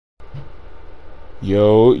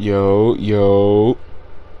Yo, yo, yo,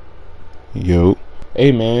 yo.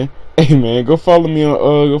 Hey man, go follow me on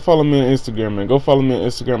Instagram, man. Go follow me on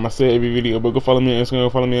Instagram. I say every video, but go follow me on Instagram, go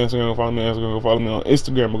follow me on Instagram, go follow me on Instagram, go follow me on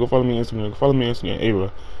Instagram, but go follow me on Instagram, go follow me on Instagram. Hey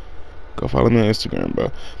bro. Go follow me on Instagram,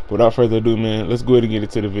 bro. But without further ado, man, let's go ahead and get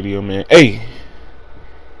into the video, man. Hey,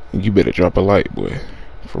 you better drop a like, boy.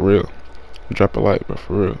 For real. Drop a like, bro,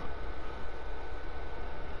 for real.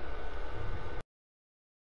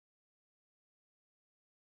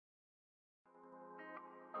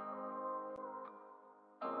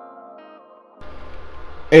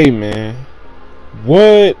 Hey man,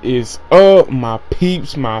 what is up, my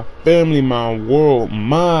peeps, my family, my world,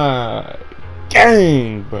 my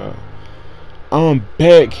gang, bro? I'm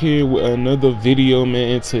back here with another video,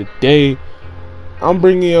 man. And today I'm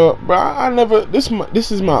bringing up, bro.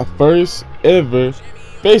 This is my first ever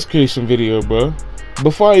face creation video, bro.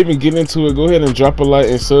 Before I even get into it, go ahead and drop a like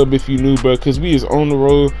and sub if you new, bro, because we is on the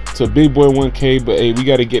road to big boy 1K. But hey, we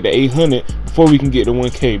got to get to 800 before we can get to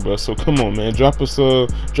 1K, bro. So come on, man, drop a sub,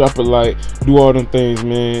 drop a like, do all them things,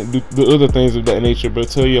 man. Do the other things of that nature, bro.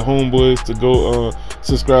 Tell your homeboys to go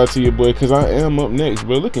subscribe to your boy, because I am up next,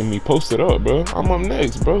 bro. Look at me, posted up, bro. I'm up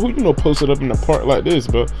next, bro. Who you know posted up in the park like this,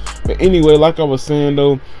 bro? But anyway, like I was saying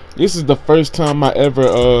though, this is the first time I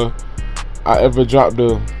ever dropped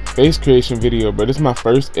a face creation video, but it's my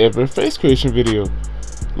first ever face creation video.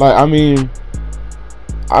 Like, I mean,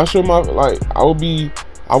 I show my, like,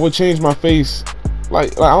 I would change my face,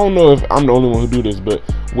 like I don't know if I'm the only one who do this, but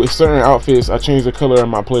with certain outfits I change the color of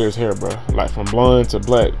my player's hair, bro, like from blonde to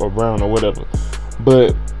black or brown or whatever.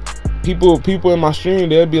 But people in my stream,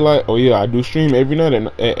 they'll be like, oh yeah, I do stream every night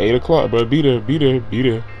at 8 o'clock, bro. Be there.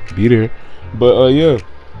 But yeah,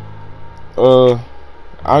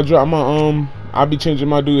 I drop my I be changing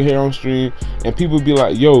my dude hair on stream, and people be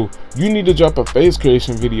like, yo, you need to drop a face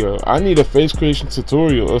creation video. I need a face creation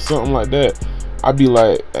tutorial or something like that. I be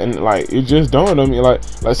like, and like, it just dawned on me, like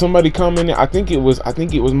somebody commented, I think it was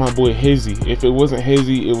my boy Hezzy. If it wasn't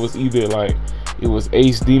Hezzy, it was either like, it was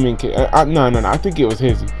Ace Demon no, I think it was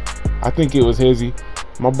Hezzy.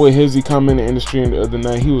 My boy Hezzy commented in the stream the other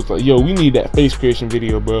night. He was like, yo, we need that face creation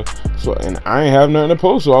video, bro. So, and I ain't have nothing to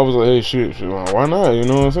post, so I was like, hey, shit, why not? You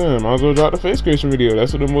know what I'm saying? Might as well drop the face creation video.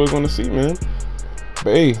 That's what them boys want to see, man.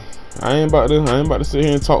 But hey, I ain't about to sit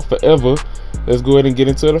here and talk forever. Let's go ahead and get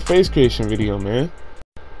into the face creation video, man.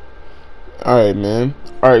 Alright, man.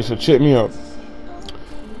 Alright, so check me out.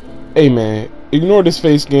 Hey man, ignore this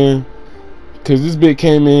face scan, cause this bit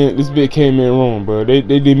came in wrong, bro. They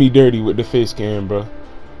did me dirty with the face scan, bro.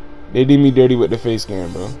 They did me dirty with the face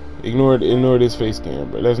scan, bro. Ignore this face scan,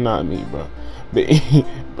 bro. That's not me, bro. But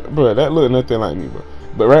bro, that look nothing like me, bro.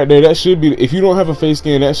 But right there, that should be, if you don't have a face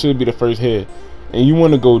scan, that should be the first head. And you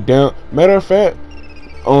want to go down. Matter of fact,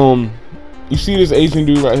 you see this Asian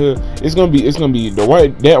dude right here? It's gonna be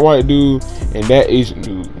that white dude and that Asian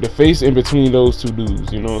dude. The face in between those two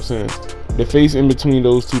dudes. You know what I'm saying? The face in between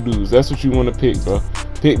those two dudes. That's what you want to pick, bro.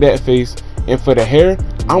 Pick that face. And for the hair,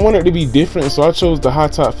 I want it to be different, so I chose the high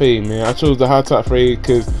top fade, man. I chose the high top fade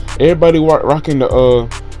because everybody rocking the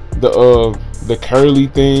curly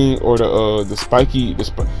thing or the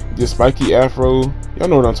spiky afro. Y'all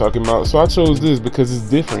know what I'm talking about. So I chose this because it's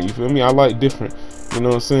different. You feel me? I like different. You know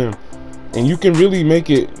what I'm saying? And you can really make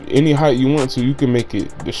it any height you want to. You can make it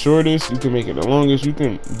the shortest, you can make it the longest, you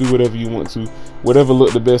can do whatever you want to, whatever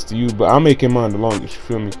look the best to you. But I'm making mine the longest. You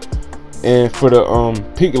feel me? And for the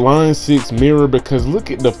pick line 6 mirror, because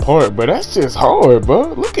look at the part, but that's just hard,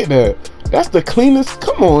 bro. Look at that. That's the cleanest.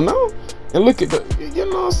 Come on now. And look at the, you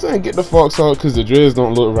know what I'm saying, get the fox heart, because the dreads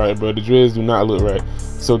don't look right, bro. The dreads do not look right.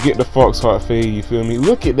 So get the fox heart fade, you feel me?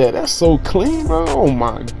 Look at that. That's so clean, bro. Oh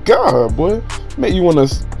my god, boy. Make you want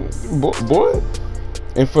to, boy.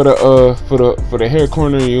 And for the hair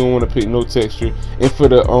corner, you don't want to pick no texture. And for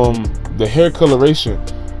the hair coloration,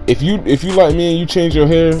 if you like me and you change your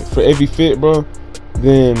hair for every fit, bro,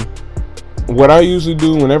 then what I usually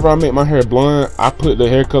do whenever I make my hair blonde, I put the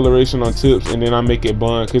hair coloration on tips and then I make it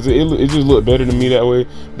blonde, because it just look better to me that way.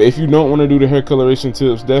 But if you don't want to do the hair coloration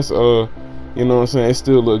tips, that's you know what I'm saying, it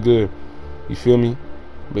still look good. You feel me?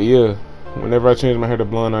 But yeah, whenever I change my hair to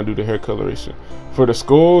blonde, I do the hair coloration. For the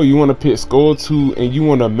skull, you want to pick skull 2, and you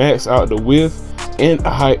want to max out the width and the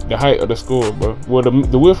height of the skull, bro. Well,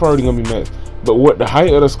 the width already gonna be maxed. But what the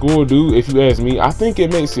height of the skull do, if you ask me, I think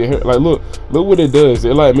it makes your hair, like, look what it does.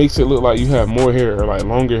 It like makes it look like you have more hair, or like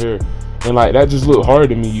longer hair, and like that just look hard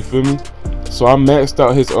to me. You feel me? So I maxed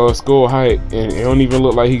out his skull height, and it don't even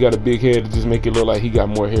look like he got a big head, to just make it look like he got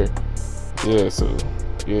more hair. Yeah, so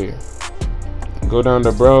yeah. Go down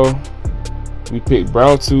to brow. We pick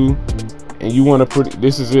brow 2, and you want to put,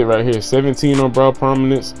 this is it right here, 17 on brow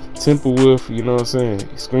prominence, temple width, you know what I'm saying?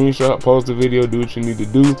 Screenshot, pause the video, do what you need to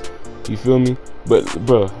do, you feel me? But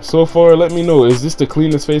bro, so far, let me know, is this the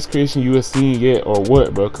cleanest face creation you have seen yet, or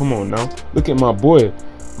what, bro? Come on now, look at my boy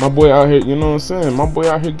out here, you know what I'm saying? My boy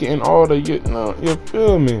out here getting all the, you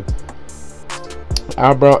feel me?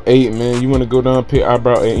 Eyebrow 8, man. You want to go down, pick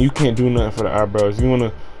eyebrow 8. You can't do nothing for the eyebrows. You want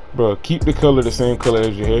to, bro, keep the color the same color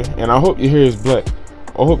as your hair. And I hope your hair is black.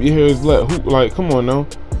 I hope your hair is black. Who, like, come on now.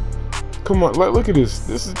 Come on, like, look at this.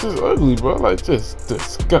 This is just ugly, bro. Like, just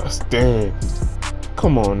disgusting.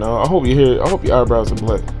 Come on now. I hope your eyebrows are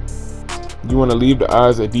black. You want to leave the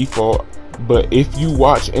eyes at default. But if you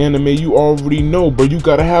watch anime, you already know, bro, you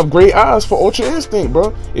gotta have great eyes for Ultra Instinct,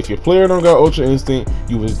 bro. If your player don't got Ultra Instinct,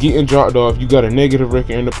 you was getting dropped off, you got a negative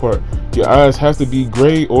record in the park. Your eyes have to be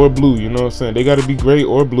gray or blue, you know what I'm saying? They gotta be gray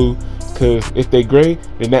or blue, cause if they gray,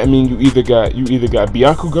 then that means you either got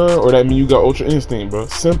Byakugan or that means you got Ultra Instinct, bro.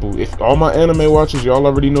 Simple. If all my anime watchers, y'all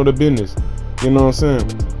already know the business. You know what I'm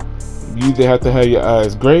saying? You either have to have your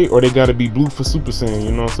eyes gray or they gotta be blue for Super Saiyan,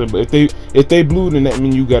 you know what I'm saying? But if they blue, then that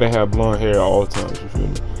means you gotta have blonde hair at all times, you feel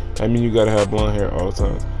me? That means you gotta have blonde hair at all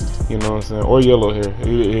times, you know what I'm saying? Or yellow hair,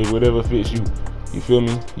 whatever fits you, you feel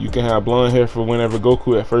me? You can have blonde hair for whenever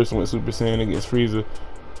Goku at first went Super Saiyan against Frieza.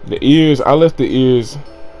 The ears,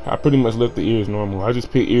 I pretty much left the ears normal. I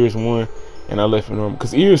just picked ears 1 and I left it normal.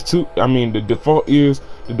 Cause ears 2, I mean the default ears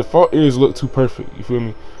look too perfect, you feel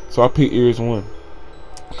me? So I picked ears 1.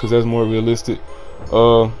 Cause that's more realistic.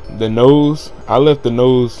 The nose, I left the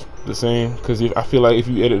nose the same, cause I feel like if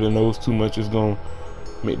you edit the nose too much, it's gonna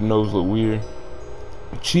make the nose look weird.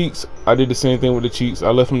 Cheeks, I did the same thing with the cheeks.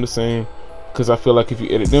 I left them the same, cause I feel like if you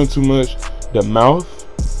edit them too much. The mouth,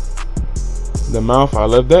 I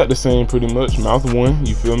left that the same pretty much. Mouth 1,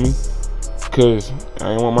 you feel me? Cause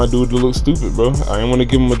I ain't want my dude to look stupid, bro. I ain't want to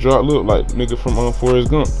give him a drop look like nigga from Forrest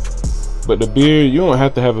Gump. But the beard, you don't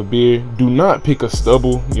have to have a beard. Do not pick a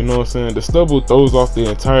stubble, you know what I'm saying? The stubble throws off the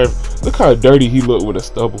entire, look how dirty he look with a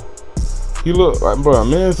stubble. He look like, bro,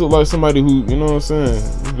 man's look like somebody who, you know what I'm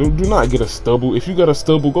saying? Do not get a stubble. If you got a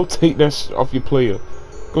stubble, go take that shit off your player.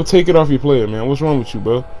 Go take it off your player, man. What's wrong with you,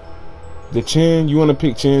 bro? The chin, you want to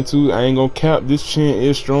pick chin too. I ain't gonna cap, this chin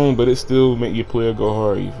is strong, but it still make your player go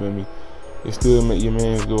hard, you feel me? It still make your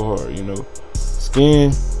mans go hard, you know?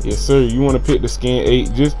 Skin, yes sir, you want to pick the skin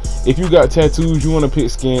 8. Just if you got tattoos, you want to pick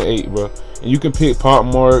skin 8, bro. And you can pick pop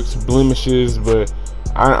marks, blemishes, but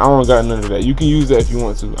I don't got none of that. You can use that if you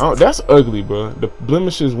want to. That's ugly, bro. The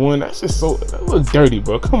blemishes 1, that's just so, that look dirty,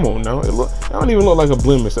 bro. Come on now, that don't even look like a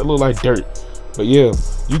blemish. That look like dirt. But yeah,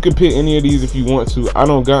 you can pick any of these if you want to. I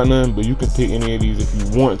don't got none, but you can pick any of these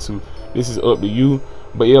if you want to. This is up to you.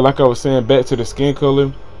 But yeah, like I was saying, back to the skin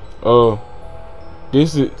color.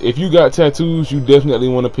 This is, if you got tattoos, you definitely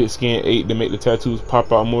want to pick skin 8 to make the tattoos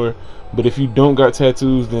pop out more. But if you don't got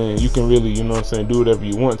tattoos, then you can really, you know what I'm saying, do whatever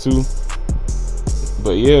you want to.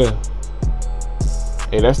 But yeah,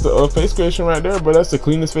 hey, that's the face creation right there, bro. That's the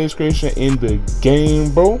cleanest face creation in the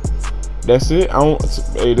game, bro. That's it.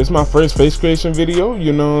 Hey, this is my first face creation video,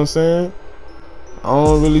 you know what I'm saying? I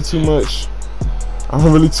don't really too much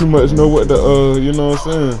know what to you know what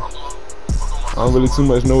I'm saying? I don't really too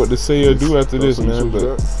much know what to say or do after this, man.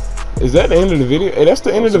 But is that the end of the video? Hey, that's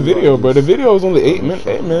the end of the video, bro. The video is only 8 minutes.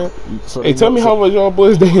 Hey, man. Hey, tell me how was y'all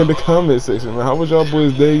boys' day in the comment section, man. How was y'all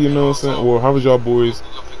boys' day, you know what I'm saying? Or how was y'all boys?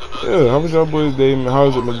 Yeah, how was y'all boys' day, man?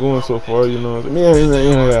 How's it been going so far, you know what I'm saying?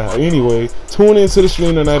 Yeah. Anyway, tune into the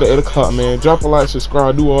stream tonight at 8 o'clock, man. Drop a like,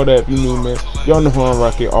 subscribe, do all that if you new, man. Y'all know how I'm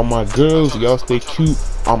rocking. All my girls, y'all stay cute.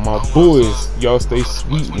 All my boys, y'all stay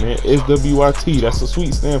sweet, man. SWYT, that's what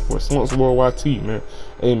sweet stand for. Slumps World YT, man.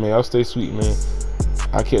 Hey, man, y'all stay sweet, man.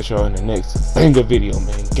 I'll catch y'all in the next banger video,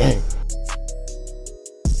 man. Gang.